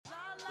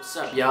What's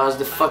up, y'all? It's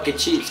the fucking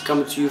Cheats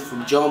coming to you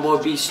from John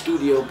Boy Beat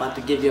Studio. About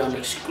to give you an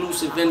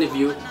exclusive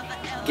interview.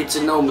 Get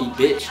to know me,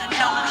 bitch.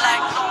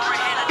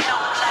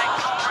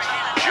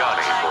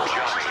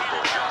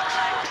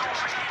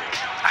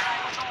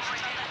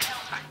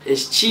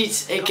 It's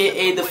Cheets,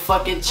 aka the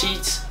fucking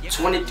Cheets.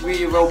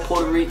 23-year-old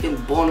Puerto Rican,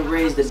 born and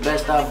raised the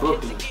best out of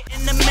Brooklyn.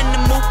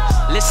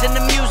 Listen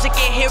to music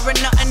and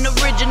hearing nothing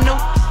original.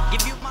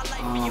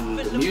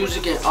 The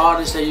music and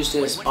artists that used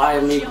to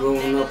inspire me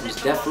growing up was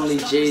definitely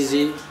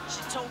Jay-Z,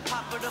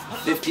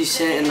 50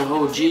 Cent and the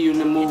whole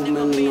G-Unit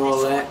movement and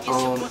all that,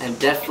 and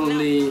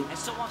definitely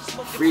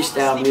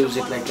freestyle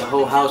music like the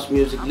whole house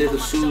music, Little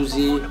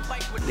Susie,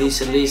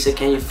 Lisa,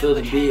 Can You Feel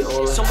the Beat,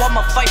 all that. So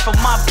I'ma fight for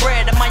my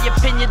bread and my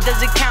opinion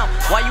doesn't count.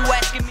 Why you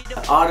asking me?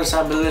 The artists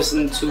I've been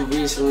listening to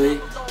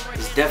recently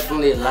is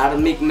definitely a lot of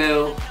Meek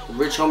Mill,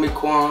 Rich Homie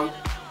Quan,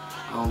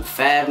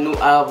 Fab new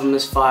album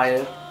is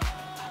fire.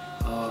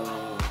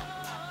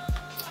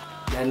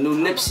 That new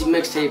Nipsey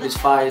mixtape is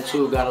fire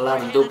too, got a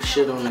lot of dope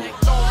shit on there.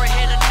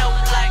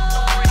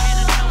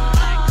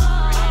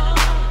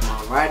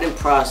 My writing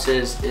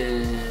process,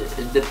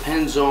 it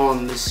depends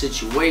on the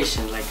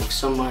situation. Like if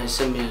somebody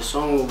send me a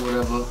song or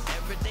whatever,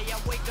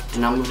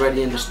 and I'm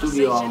already in the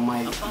studio, I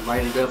might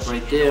write it up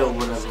right there or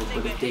whatever.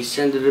 But if they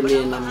send it to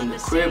me and I'm in the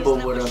crib or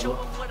whatever,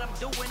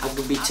 I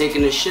could be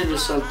taking a shit or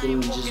something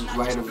and just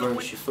write a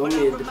verse, you feel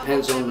me? It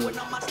depends on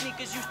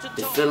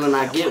the feeling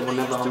I get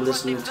whenever I'm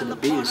listening to the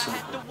beat or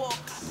something.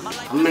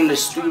 I'm in the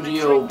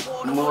studio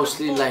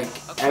mostly like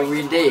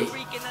every day.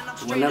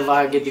 Whenever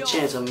I get the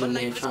chance, I'm in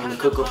there trying to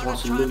cook up on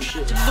some new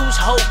shit. Lose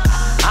hope.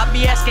 I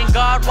be asking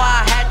God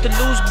why I had to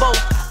lose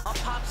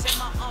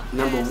both.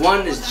 Number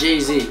one is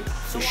Jay-Z,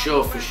 for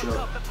sure.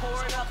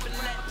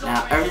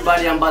 Now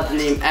everybody I'm about to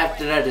name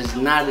after that is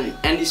not in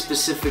any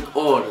specific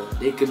order.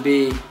 They could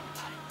be,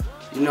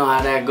 you know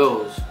how that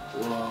goes.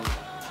 Well,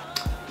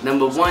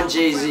 number one,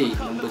 Jay-Z.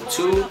 Number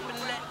two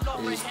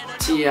is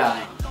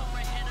T.I.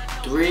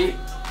 3,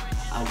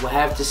 I would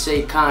have to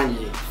say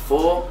Kanye.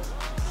 4,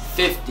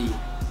 50.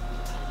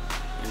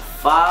 And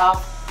 5,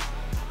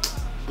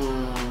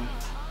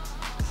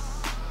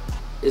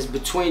 it's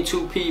between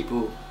two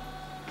people.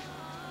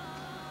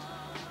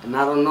 And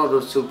I don't know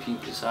those two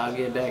people, so I'll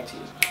get back to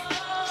you.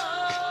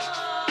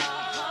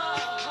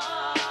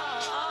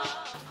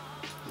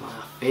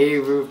 My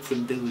favorite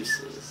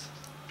producers.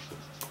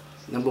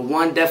 Number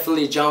one,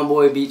 definitely John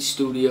Boy Beat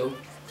Studio.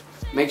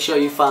 Make sure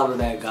you follow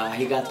that guy.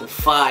 He got the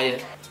fire.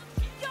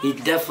 He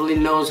definitely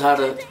knows how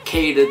to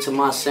cater to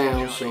my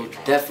sound, so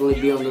definitely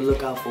be on the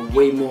lookout for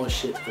way more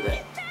shit for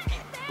that.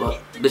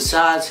 But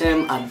besides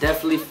him, I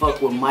definitely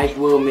fuck with Mike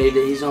Will made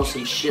it. He's on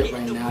some shit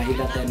right now. He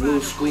got that new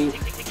squeak.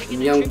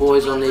 Them young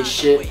boys on their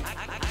shit.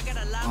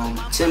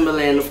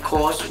 Timberland, of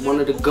course,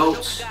 one of the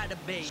GOATs.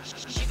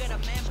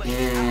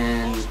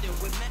 And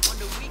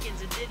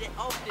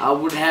I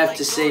would have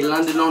to say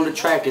London on the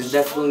Track is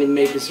definitely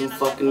making some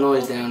fucking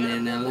noise down there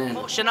in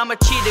Atlanta. I'm a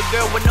cheater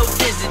girl with no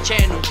Disney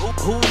channel.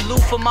 Hulu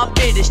for my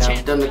business channel.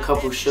 I've done a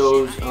couple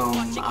shows.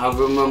 I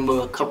remember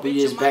a couple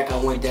years back I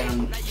went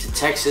down to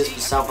Texas for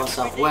South by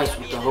Southwest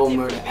with the whole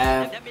Murder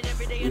Ave.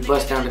 We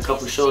bust down a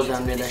couple shows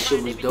down there. That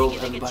shit was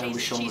dope. Everybody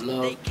was showing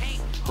love.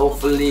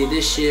 Hopefully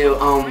this year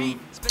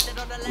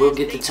we'll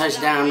get the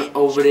touchdown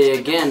over there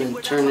again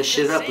and turn the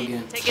shit up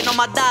again. Taking all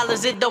my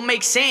dollars, it don't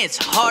make sense.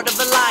 Heart of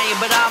a lion,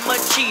 but I'm a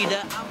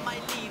cheater.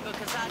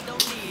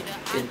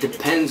 It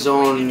depends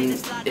on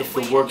if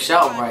it works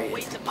out right.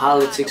 If the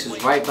politics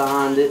is right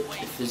behind it,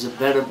 if there's a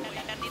better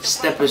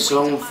stepping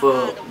stone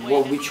for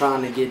what we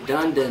trying to get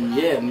done, then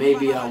yeah,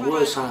 maybe I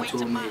would sign to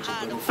a major.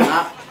 But if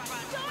not,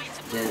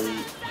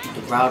 then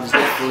the route is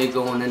definitely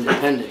going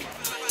independent.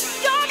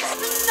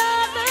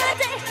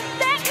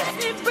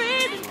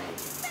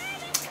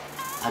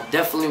 I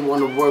definitely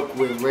want to work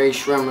with Ray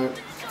Shremmer.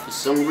 For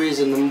some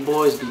reason, them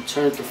boys be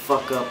turned the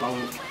fuck up. I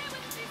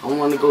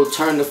want to go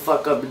turn the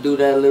fuck up and do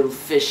that little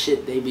fish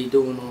shit they be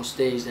doing on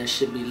stage. That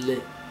shit be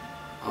lit.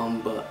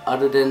 But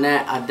other than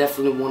that, I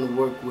definitely want to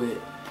work with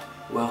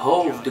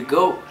Hov, the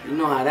GOAT. You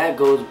know how that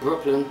goes,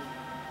 Brooklyn.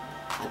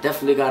 I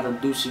definitely got to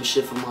do some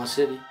shit for my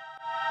city.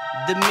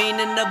 The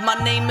meaning of my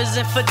name is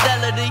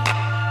infidelity.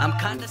 I'm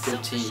kind of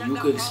 15. You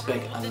could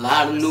expect a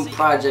lot of new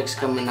projects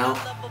coming out.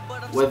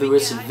 Whether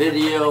it's a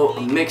video,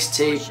 a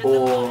mixtape,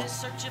 or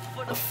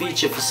a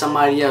feature for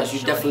somebody else,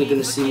 you're definitely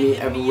gonna see me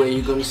everywhere.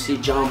 You're gonna see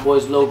John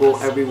Boy's logo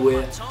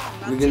everywhere.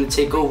 We're gonna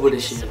take over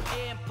this year.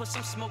 Put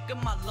some smoke in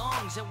my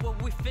lungs, and when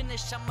we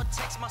finish, I'ma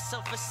text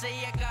myself and say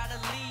I gotta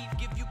leave.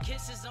 Give you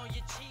kisses on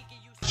your cheek.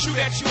 Shoot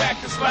at you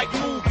actors like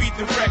movie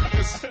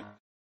directors.